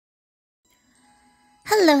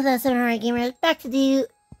Hello, that's Samurai Gamer. Back to do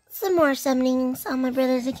some more summonings on my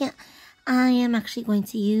brother's account. I am actually going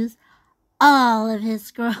to use all of his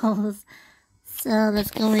scrolls. So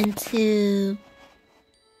let's go into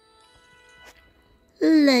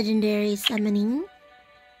legendary summoning.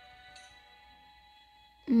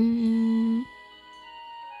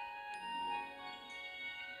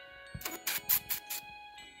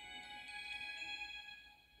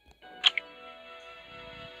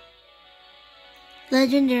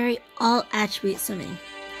 Legendary all attribute summoning.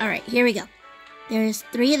 Alright, here we go. There's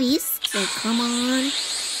 3 of these, so come on.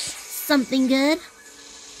 Something good.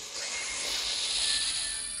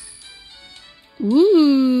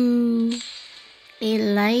 Ooh. A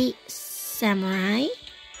light samurai.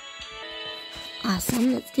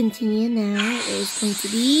 Awesome, let's continue now. It is going to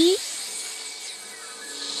be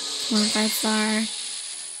 5-star.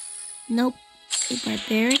 Nope. A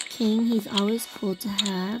barbaric king. He's always cool to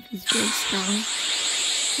have. He's really strong.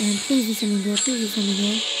 And please be something good. Please be something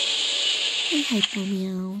good. Hey, hypo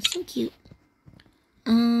meow. So cute.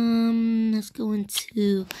 Let's go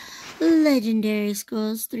into legendary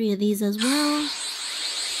scrolls. 3 of these as well.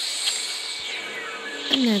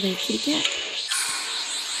 Another kitty cat.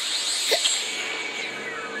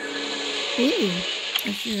 Ooh,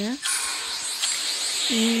 a giraffe.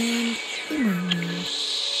 And a mermaid.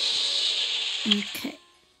 Okay.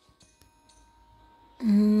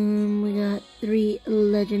 We got 3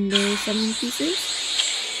 legendary summoning pieces.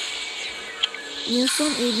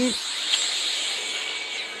 Ling-Summons agent.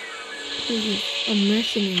 A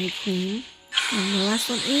mercenary queen. And the last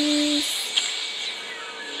one is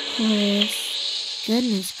Chorus.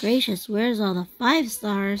 Goodness gracious, where's all the 5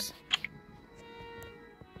 stars?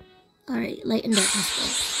 Alright, light and darkness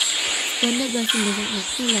scrolls. Splendid blessing doesn't work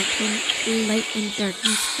for light and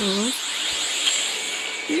darkness scrolls.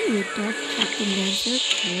 Ooh, dark captain dancer,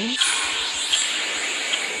 cool.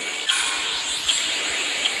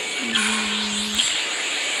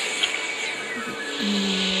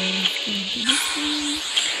 Let's go into this one.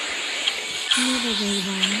 Another very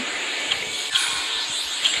long.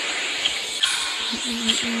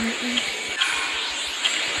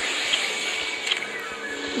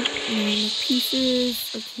 Pieces.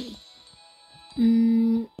 Okay.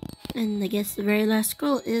 And I guess the very last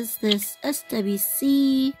scroll is this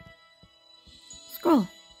SWC scroll.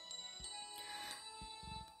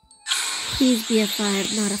 Please be a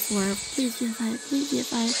 5, not a 4. Please be a 5. Please be a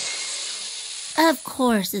 5. Of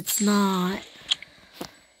course it's not.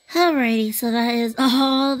 Alrighty, so that is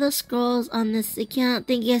all the scrolls on this account.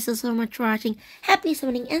 Thank you guys so much for watching. Happy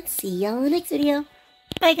summoning and see y'all in the next video.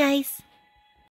 Bye guys.